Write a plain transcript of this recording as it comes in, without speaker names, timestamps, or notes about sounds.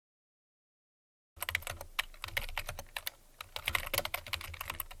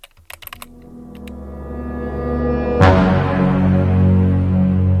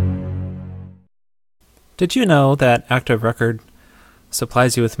Did you know that ActiveRecord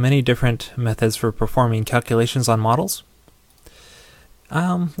supplies you with many different methods for performing calculations on models?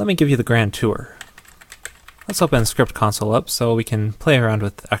 Let me give you the grand tour. Let's open Script Console up so we can play around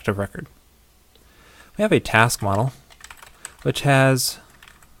with ActiveRecord. We have a task model which has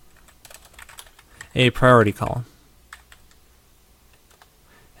a priority column.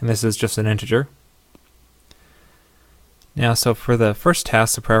 And this is just an integer. Now, so for the first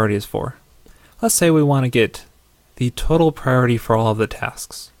task, the priority is 4. Let's say we want to get the total priority for all of the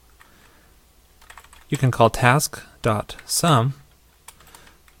tasks. You can call task.sum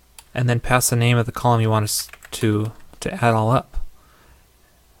and then pass the name of the column you want us to add all up.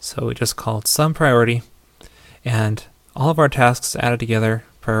 So we just called sum priority, and all of our tasks added together,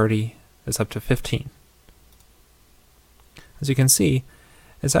 priority is up to 15. As you can see,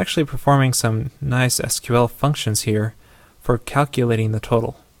 it's actually performing some nice SQL functions here for calculating the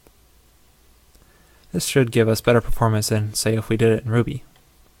total. This should give us better performance than, say, if we did it in Ruby.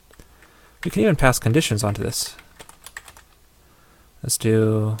 We can even pass conditions onto this. Let's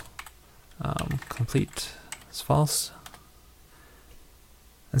do complete is false.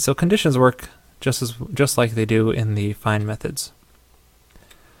 And so conditions work just like they do in the find methods.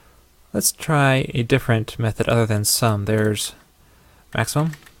 Let's try a different method other than sum. There's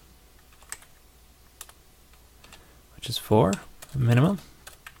maximum, which is 4, minimum.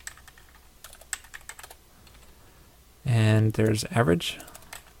 And there's average.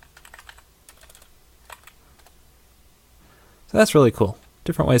 So that's really cool.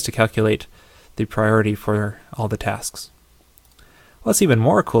 Different ways to calculate the priority for all the tasks. What's even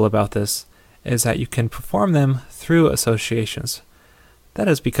more cool about this is that you can perform them through associations. That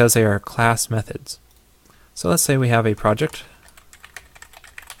is because they are class methods. So let's say we have a project.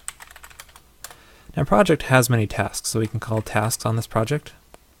 Now, project has many tasks, so we can call tasks on this project.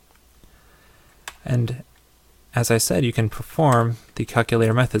 And as I said, you can perform the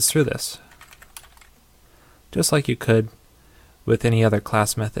calculator methods through this, just like you could with any other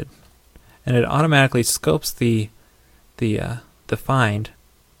class method. And it automatically scopes the find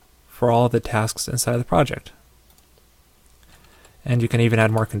for all of the tasks inside of the project. And you can even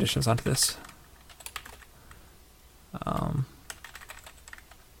add more conditions onto this.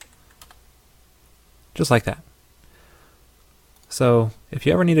 Just like that. So if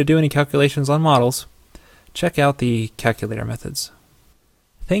you ever need to do any calculations on models, check out the calculator methods.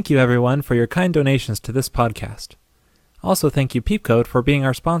 Thank you, everyone, for your kind donations to this podcast. Also, thank you, Peepcode, for being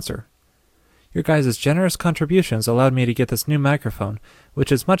our sponsor. Your guys' generous contributions allowed me to get this new microphone,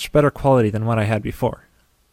 which is much better quality than what I had before.